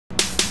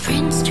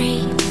Main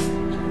Street,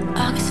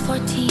 August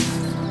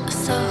 14th, a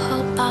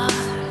Soho bar,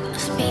 a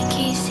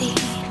speakeasy.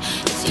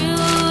 It's you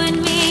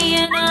and me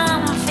and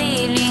I'm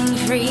feeling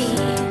free.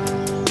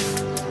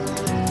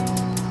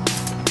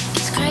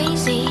 It's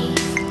crazy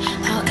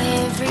how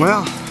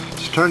Well,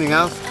 it's turning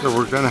out that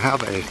we're going to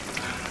have a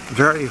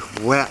very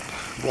wet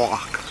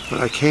walk.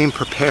 But I came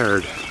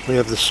prepared. We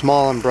have the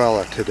small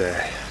umbrella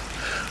today.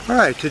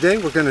 Alright, today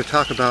we're going to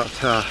talk about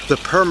the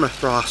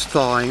permafrost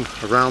thawing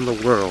around the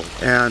world,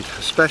 and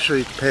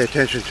especially pay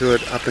attention to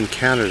it up in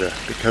Canada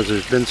because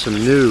there's been some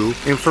new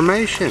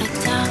information.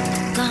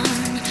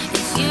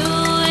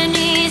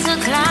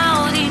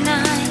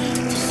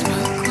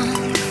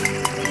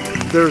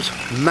 There's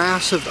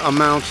massive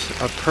amounts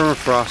of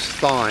permafrost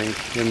thawing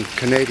in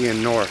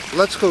Canadian North.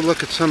 Let's go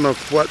look at some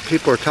of what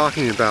people are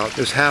talking about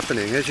is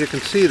happening. As you can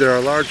see, there are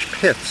large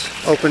pits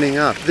opening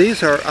up.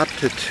 These are up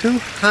to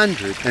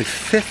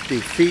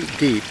 250 feet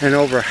deep and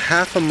over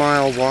half a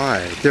mile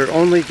wide. They're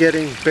only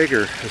getting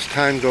bigger as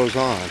time goes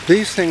on.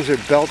 These things are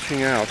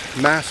belching out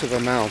massive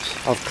amounts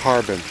of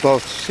carbon,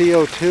 both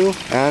CO2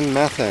 and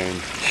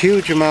methane.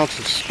 Huge amounts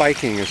of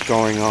spiking is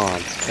going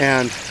on,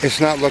 and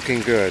it's not looking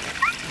good.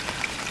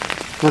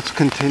 Let's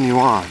continue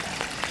on.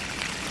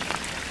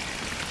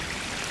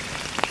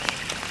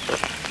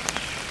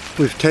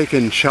 We've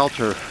taken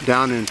shelter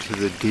down into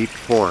the deep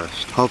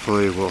forest.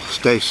 Hopefully it will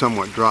stay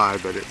somewhat dry,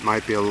 but it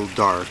might be a little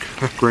dark,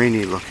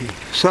 grainy looking.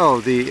 So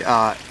the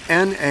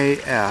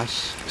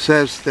NAS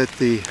says that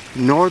the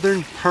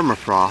northern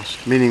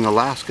permafrost, meaning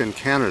Alaska and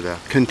Canada,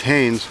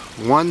 contains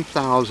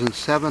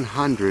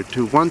 1,700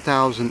 to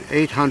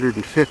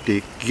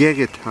 1,850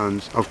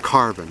 gigatons of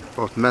carbon,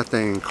 both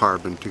methane and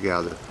carbon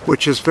together,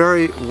 which is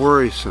very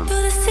worrisome.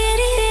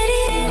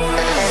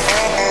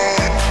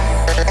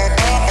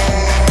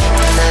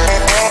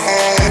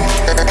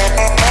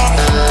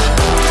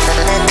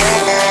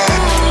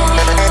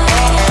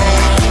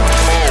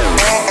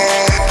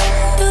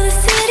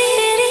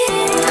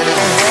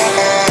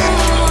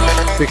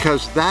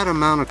 Because that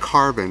amount of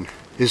carbon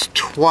is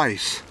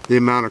twice the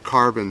amount of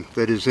carbon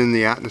that is in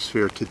the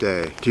atmosphere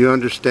today. Do you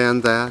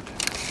understand that?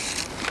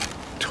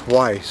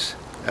 Twice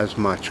as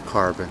much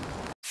carbon.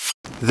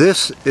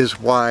 This is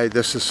why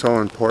this is so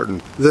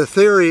important. The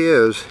theory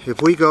is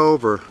if we go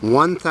over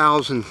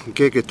 1,000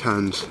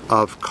 gigatons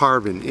of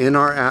carbon in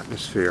our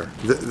atmosphere,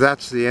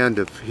 that's the end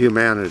of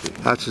humanity.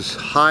 That's as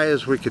high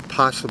as we could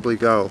possibly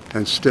go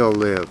and still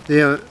live.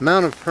 The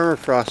amount of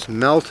permafrost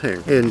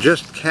melting in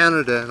just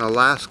Canada and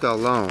Alaska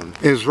alone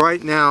is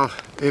right now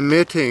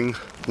emitting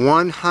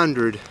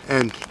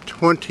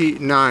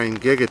 129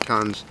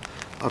 gigatons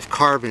of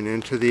carbon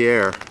into the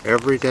air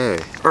every day.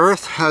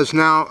 Earth has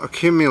now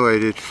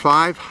accumulated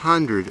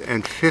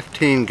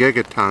 515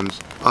 gigatons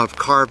of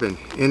carbon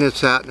in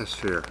its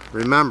atmosphere.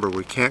 Remember,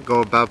 we can't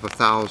go above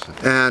 1,000.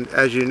 And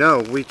as you know,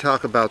 we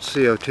talk about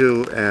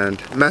CO2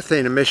 and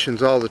methane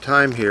emissions all the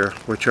time here,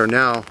 which are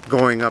now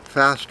going up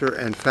faster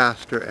and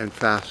faster and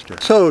faster.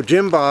 So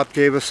Jim Bob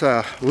gave us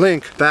a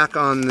link back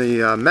on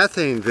the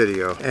methane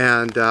video,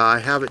 and I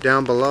have it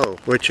down below,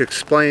 which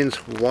explains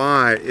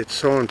why it's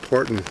so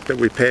important that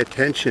we pay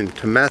attention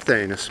to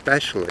methane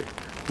especially.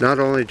 Not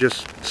only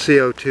just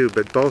CO2,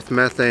 but both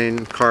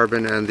methane,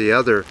 carbon, and the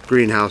other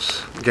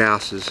greenhouse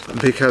gases,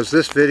 because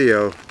this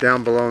video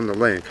down below in the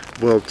link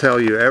will tell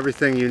you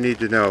everything you need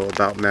to know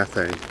about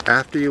methane.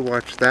 After you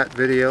watch that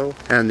video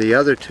and the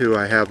other two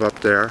I have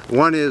up there,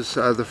 one is,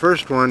 the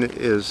first one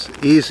is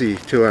easy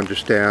to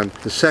understand.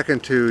 The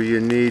second two you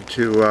need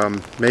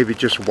to maybe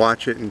just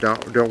watch it and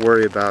don't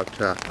worry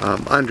about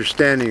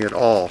understanding it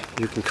all.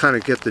 You can kind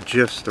of get the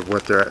gist of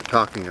what they're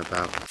talking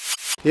about.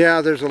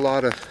 Yeah, there's a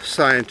lot of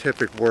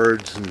scientific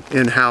words and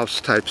in-house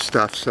type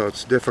stuff, so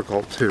it's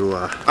difficult to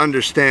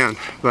understand,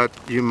 but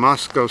you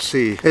must go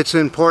see. It's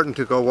important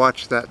to go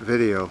watch that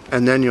video,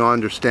 and then you'll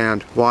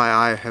understand why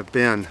I have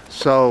been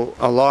so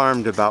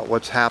alarmed about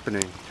what's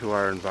happening to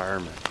our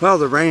environment. Well,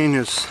 the rain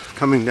is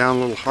coming down a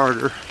little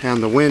harder,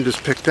 and the wind has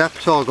picked up,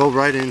 so I'll go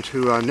right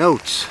into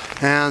notes.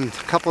 And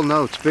a couple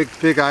notes,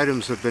 big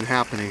items have been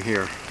happening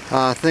here.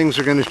 Things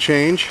are going to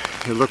change.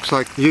 It looks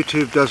like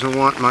YouTube doesn't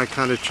want my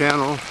kind of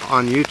channel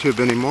on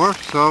YouTube anymore,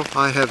 so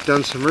I have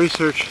done some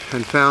research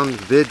and found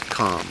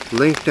VidCom.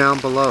 Link down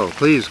below.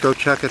 Please go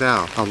check it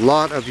out. A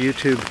lot of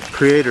YouTube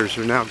creators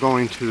are now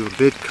going to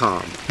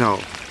VidCom.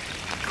 No,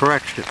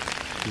 correction.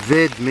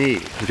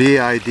 Vidme.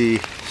 VID/ME.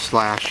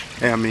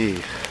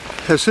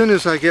 As soon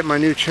as I get my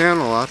new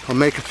channel up, I'll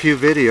make a few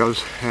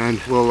videos,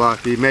 and we'll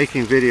be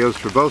making videos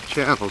for both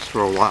channels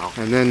for a while.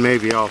 And then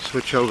maybe I'll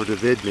switch over to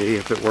Vidme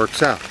if it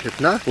works out.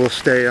 If not, we'll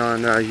stay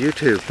on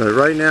YouTube. But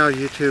right now,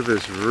 YouTube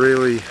is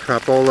really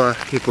crapola.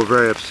 People are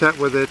very upset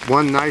with it.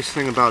 One nice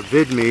thing about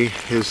Vidme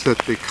is that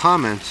the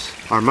comments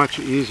are much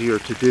easier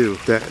to do.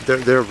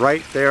 They're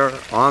right there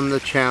on the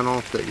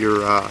channel, that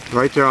you're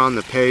right there on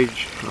the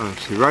page.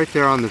 See, right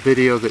there on the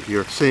video that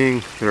you're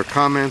seeing, there are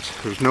comments.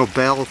 There's no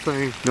bell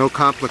thing, no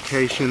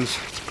complications.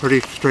 It's pretty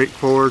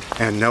straightforward,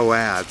 and no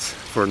ads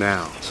for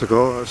now.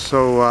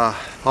 So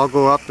I'll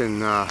go up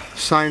and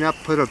sign up,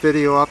 put a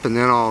video up, and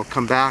then I'll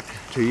come back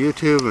to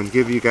YouTube and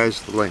give you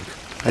guys the link.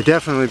 I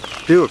definitely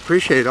do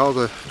appreciate all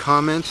the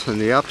comments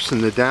and the ups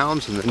and the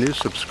downs and the new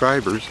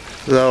subscribers,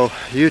 though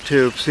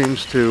YouTube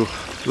seems to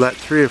let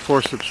 3 or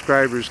 4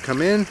 subscribers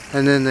come in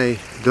and then they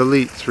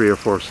delete 3 or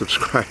 4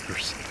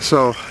 subscribers.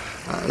 So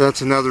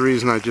that's another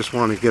reason I just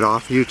want to get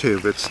off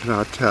YouTube. It's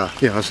not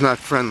it's not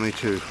friendly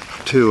to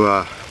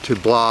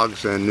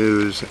blogs and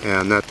news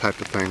and that type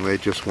of thing. They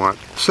just want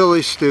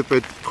silly,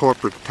 stupid,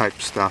 corporate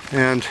type stuff,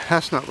 and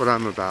that's not what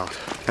I'm about,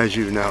 as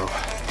you know.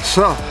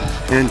 So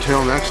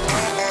until next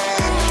time.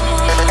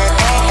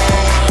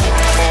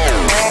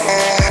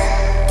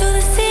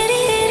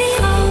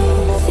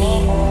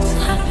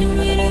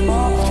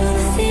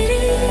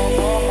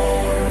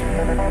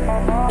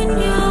 When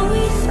you